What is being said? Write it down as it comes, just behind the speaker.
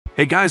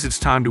Hey guys, it's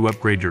time to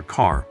upgrade your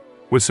car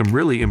with some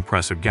really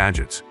impressive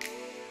gadgets.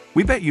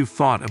 We bet you've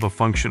thought of a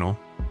functional,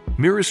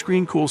 mirror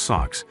screen cool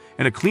socks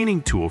and a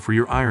cleaning tool for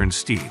your iron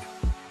steed.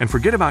 And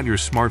forget about your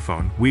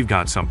smartphone, we've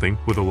got something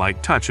with a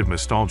light touch of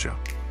nostalgia.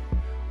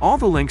 All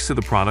the links to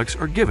the products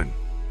are given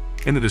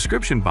in the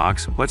description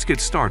box. Let's get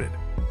started.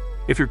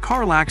 If your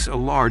car lacks a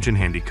large and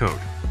handy coat.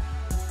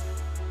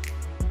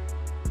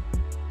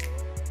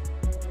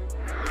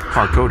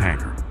 Car coat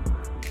hanger.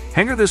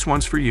 Hanger, this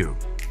one's for you.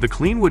 The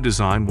clean wood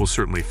design will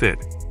certainly fit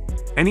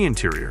any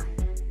interior.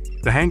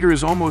 The hanger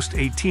is almost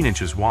 18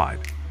 inches wide,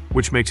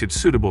 which makes it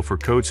suitable for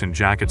coats and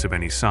jackets of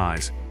any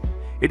size.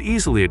 It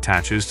easily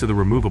attaches to the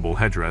removable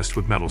headrest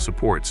with metal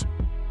supports.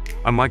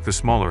 Unlike the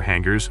smaller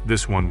hangers,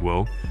 this one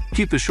will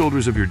keep the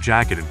shoulders of your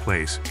jacket in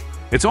place.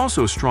 It's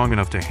also strong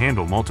enough to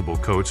handle multiple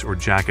coats or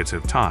jackets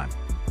at a time.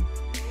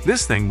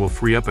 This thing will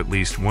free up at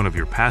least one of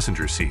your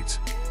passenger seats.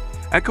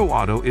 Eco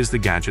Auto is the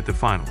gadget that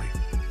finally.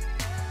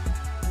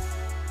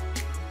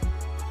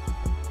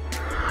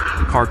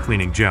 Car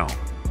cleaning gel.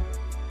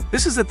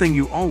 This is the thing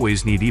you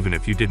always need even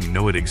if you didn't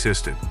know it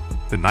existed.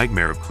 The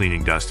nightmare of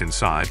cleaning dust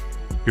inside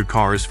your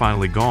car is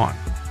finally gone.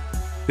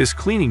 This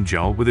cleaning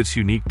gel with its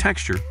unique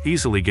texture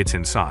easily gets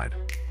inside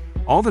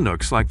all the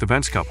nooks like the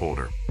vents cup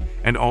holder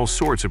and all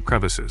sorts of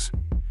crevices.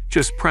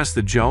 Just press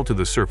the gel to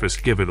the surface,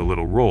 give it a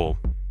little roll,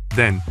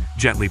 then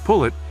gently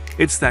pull it.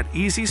 It's that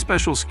easy,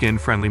 special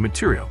skin-friendly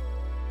material.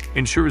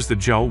 Ensures the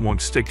gel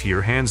won't stick to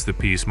your hands. The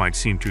piece might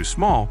seem too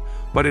small,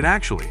 but it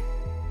actually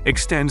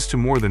extends to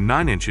more than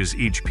 9 inches.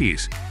 Each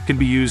piece can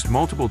be used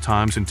multiple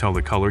times until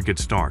the color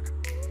gets dark.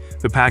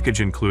 The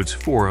package includes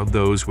 4 of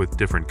those with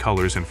different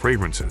colors and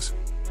fragrances: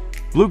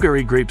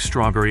 blueberry, grape,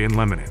 strawberry, and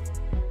lemonade.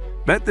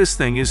 Bet this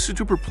thing is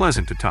super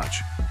pleasant to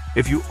touch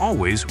if you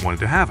always wanted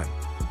to have it.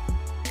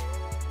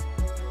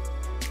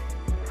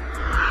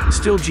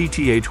 Stihl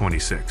GTA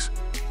 26.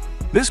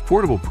 This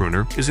portable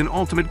pruner is an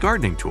ultimate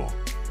gardening tool.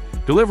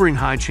 Delivering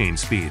high chain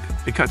speed,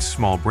 it cuts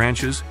small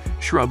branches,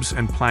 shrubs,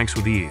 and planks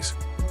with ease.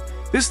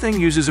 This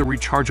thing uses a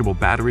rechargeable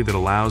battery that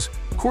allows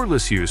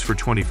cordless use for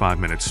 25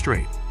 minutes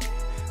straight.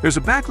 There's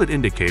a backlit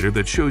indicator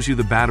that shows you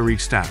the battery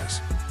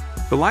status.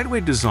 The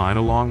lightweight design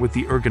along with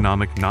the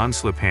ergonomic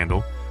non-slip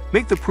handle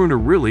make the pruner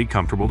really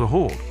comfortable to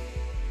hold.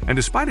 And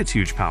despite its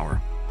huge power,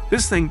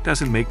 this thing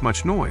doesn't make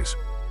much noise.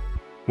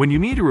 When you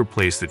need to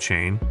replace the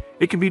chain,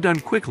 it can be done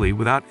quickly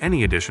without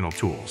any additional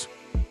tools.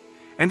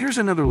 And here's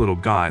another little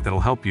guide that'll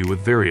help you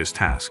with various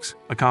tasks: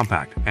 a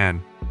compact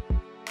and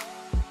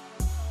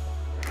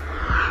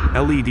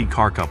LED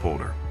car cup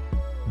holder.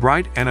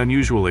 Bright and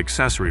unusual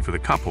accessory for the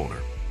cup holder.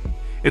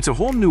 It's a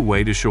whole new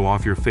way to show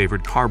off your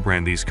favorite car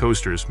brand. These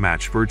coasters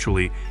match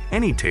virtually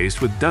any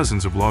taste with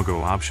dozens of logo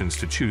options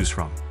to choose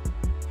from.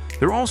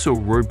 They're also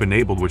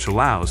RGB-enabled, which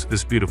allows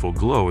this beautiful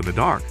glow in the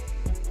dark.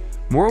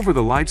 Moreover,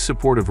 the lights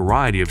support a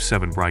variety of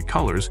 7 bright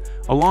colors,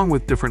 along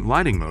with different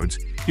lighting modes.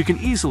 You can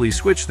easily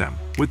switch them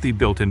with the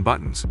built-in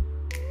buttons.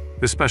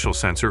 The special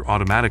sensor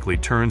automatically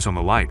turns on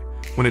the light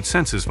when it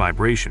senses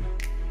vibration.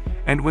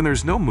 And when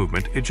there's no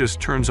movement, it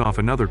just turns off.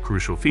 Another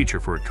crucial feature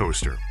for a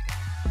coaster.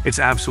 It's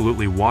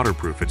absolutely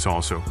waterproof. It's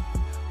also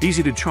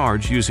easy to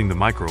charge using the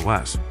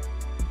microSD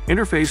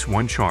interface.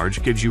 One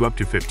charge gives you up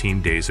to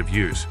 15 days of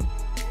use.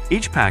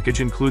 Each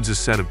package includes a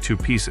set of 2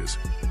 pieces.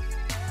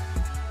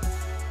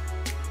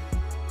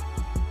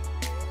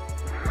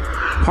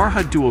 Car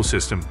HUD dual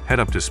system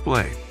head-up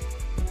display.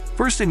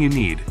 First thing you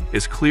need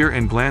is clear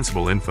and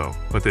glanceable info,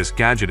 but this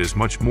gadget is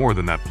much more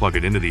than that. Plug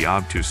it into the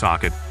OB2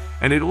 socket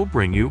and it'll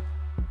bring you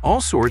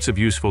all sorts of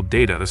useful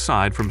data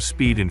aside from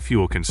speed and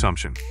fuel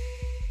consumption.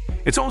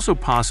 It's also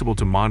possible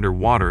to monitor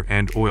water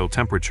and oil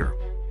temperature,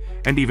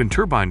 and even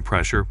turbine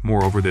pressure.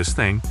 Moreover, this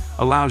thing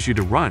allows you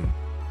to run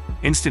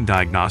instant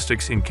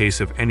diagnostics in case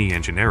of any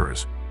engine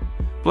errors.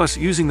 Plus,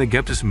 using the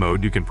GEPTIS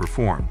mode, you can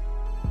perform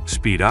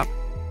speed up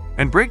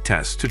and brake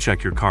tests to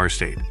check your car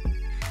state.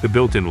 The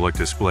built-in look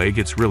display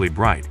gets really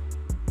bright,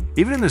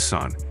 even in the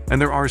sun,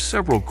 and there are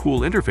several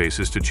cool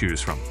interfaces to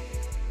choose from.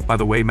 By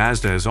the way,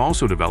 Mazda has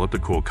also developed a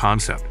cool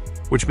concept,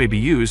 which may be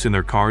used in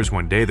their cars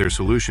one day. Their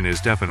solution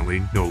is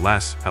definitely no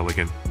less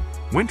elegant.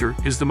 Winter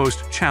is the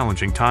most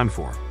challenging time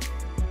for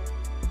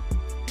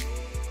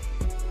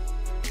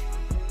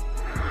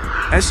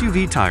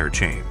SUV tire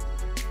chain.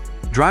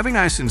 Driving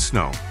ice and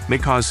snow may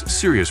cause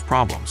serious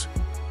problems.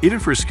 Even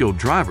for skilled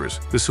drivers,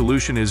 the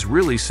solution is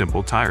really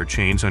simple: tire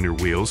chains on your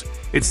wheels.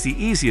 It's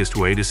the easiest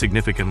way to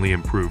significantly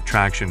improve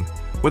traction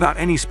without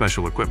any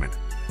special equipment.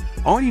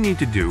 All you need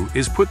to do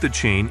is put the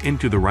chain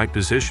into the right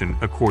position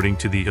according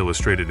to the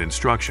illustrated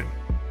instruction.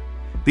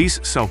 These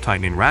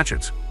self-tightening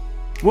ratchets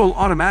will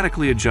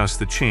automatically adjust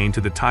the chain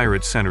to the tire.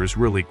 It centers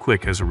really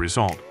quick. As a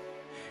result,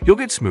 you'll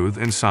get smooth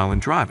and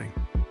silent driving.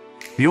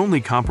 The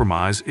only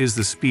compromise is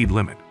the speed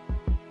limit.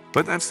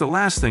 But that's the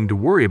last thing to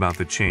worry about.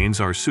 The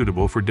chains are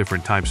suitable for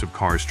different types of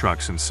cars,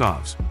 trucks, and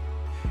SUVs.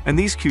 And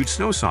these cute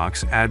snow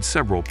socks add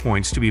several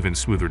points to even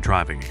smoother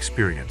driving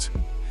experience.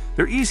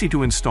 They're easy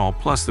to install,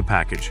 plus the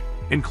package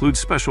includes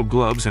special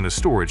gloves and a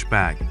storage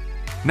bag.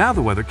 Now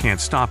the weather can't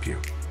stop you.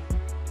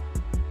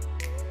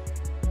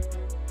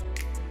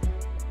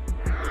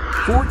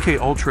 4K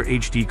Ultra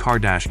HD Car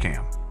Dash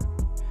Cam.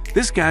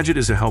 This gadget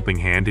is a helping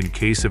hand in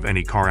case of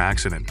any car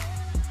accident.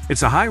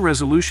 It's a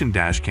high-resolution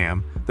dash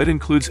cam that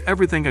includes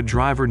everything a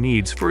driver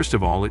needs. First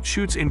of all, it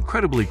shoots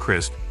incredibly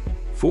crisp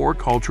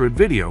 4K Ultra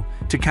video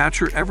to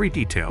capture every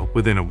detail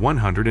within a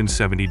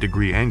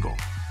 170-degree angle.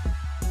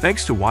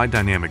 Thanks to wide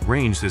dynamic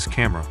range, this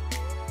camera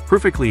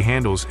perfectly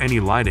handles any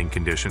lighting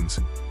conditions.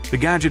 The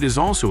gadget is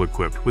also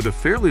equipped with a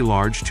fairly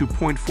large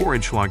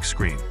 2.4-inch large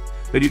screen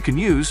that you can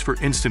use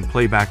for instant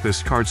playback.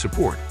 This card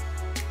support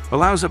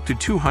allows up to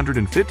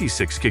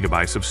 256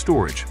 gigabytes of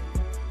storage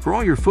for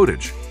all your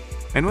footage,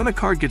 and when the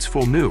card gets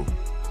full, new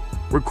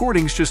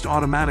recordings just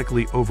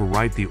automatically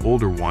overwrite the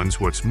older ones.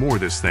 What's more,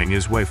 this thing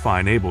is Wi-Fi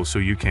enabled, so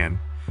you can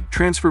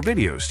transfer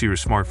videos to your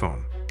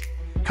smartphone.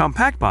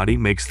 Compact body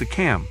makes the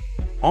cam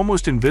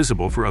almost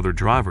invisible for other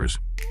drivers,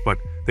 but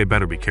they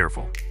better be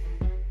careful.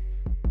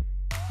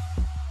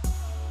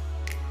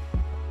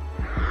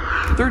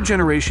 Third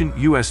generation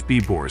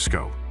USB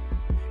borescope.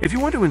 If you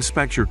want to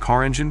inspect your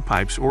car engine,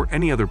 pipes, or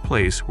any other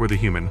place where the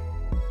human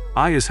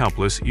eye is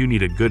helpless, you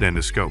need a good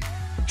endoscope.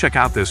 Check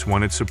out this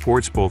one. It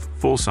supports both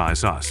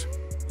full-size US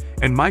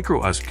and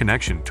micro-US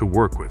connection to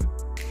work with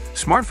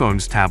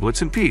smartphones,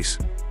 tablets, and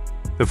PCs.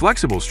 The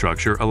flexible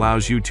structure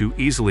allows you to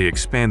easily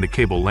expand the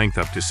cable length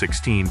up to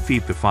 16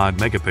 feet. The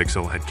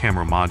 5-megapixel head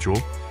camera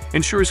module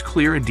ensures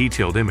clear and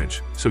detailed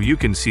image, so you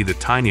can see the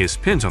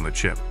tiniest pins on the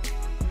chip.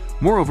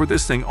 Moreover,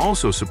 this thing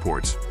also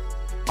supports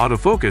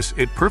autofocus.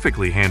 It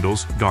perfectly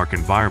handles dark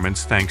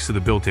environments thanks to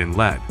the built-in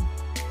LED.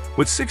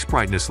 With 6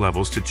 brightness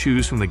levels to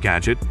choose from, the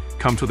gadget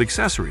comes with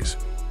accessories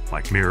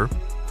like mirror,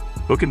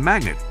 hook, and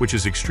magnet, which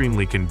is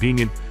extremely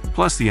convenient.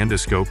 Plus, the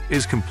endoscope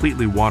is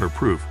completely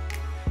waterproof.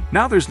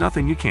 Now there's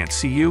nothing you can't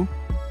see. You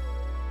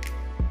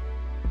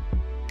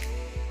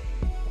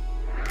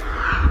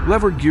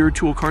Lever Gear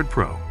Tool Card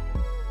Pro.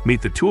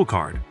 Meet the tool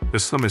card, the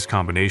slimmest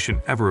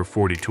combination ever of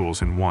 40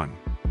 tools in one.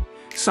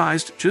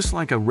 Sized just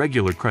like a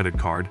regular credit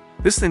card,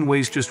 this thing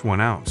weighs just 1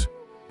 ounce.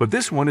 But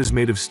this one is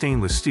made of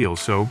stainless steel,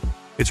 so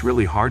it's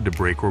really hard to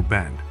break or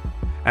bend.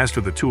 As for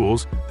the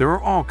tools, there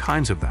are all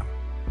kinds of them.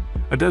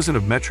 A dozen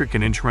of metric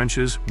and inch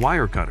wrenches,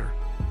 wire cutter,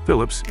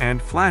 Phillips,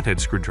 and flathead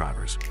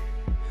screwdrivers.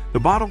 The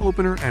bottle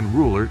opener and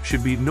ruler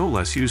should be no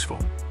less useful.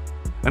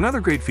 Another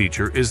great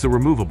feature is the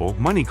removable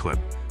money clip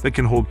that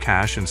can hold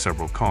cash and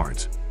several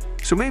cards,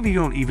 so maybe you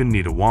don't even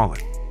need a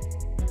wallet.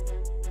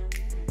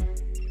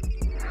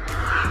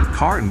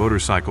 Car and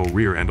motorcycle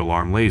rear end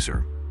alarm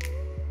laser.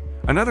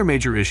 Another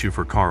major issue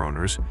for car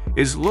owners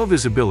is low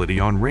visibility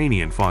on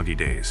rainy and foggy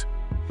days.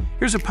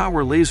 Here's a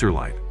power laser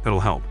light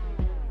that'll help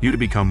you to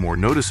become more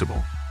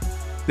noticeable.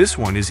 This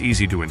one is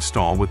easy to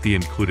install with the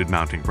included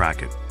mounting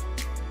bracket.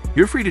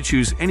 You're free to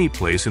choose any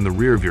place in the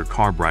rear of your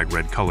car. Bright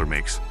red color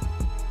makes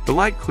the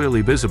light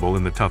clearly visible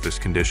in the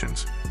toughest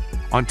conditions.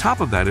 On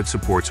top of that, it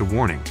supports a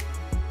warning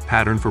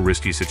pattern for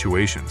risky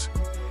situations.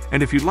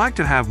 And if you'd like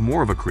to have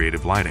more of a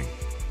creative lighting,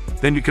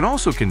 then you can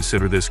also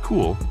consider this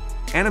cool,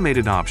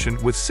 animated option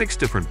with 6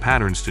 different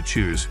patterns to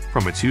choose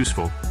from. It's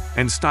useful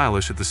and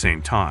stylish at the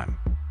same time.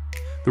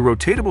 The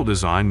rotatable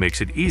design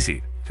makes it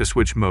easy to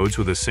switch modes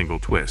with a single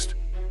twist.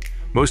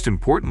 Most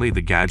importantly,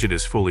 the gadget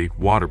is fully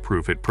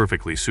waterproof. It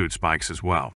perfectly suits bikes as well.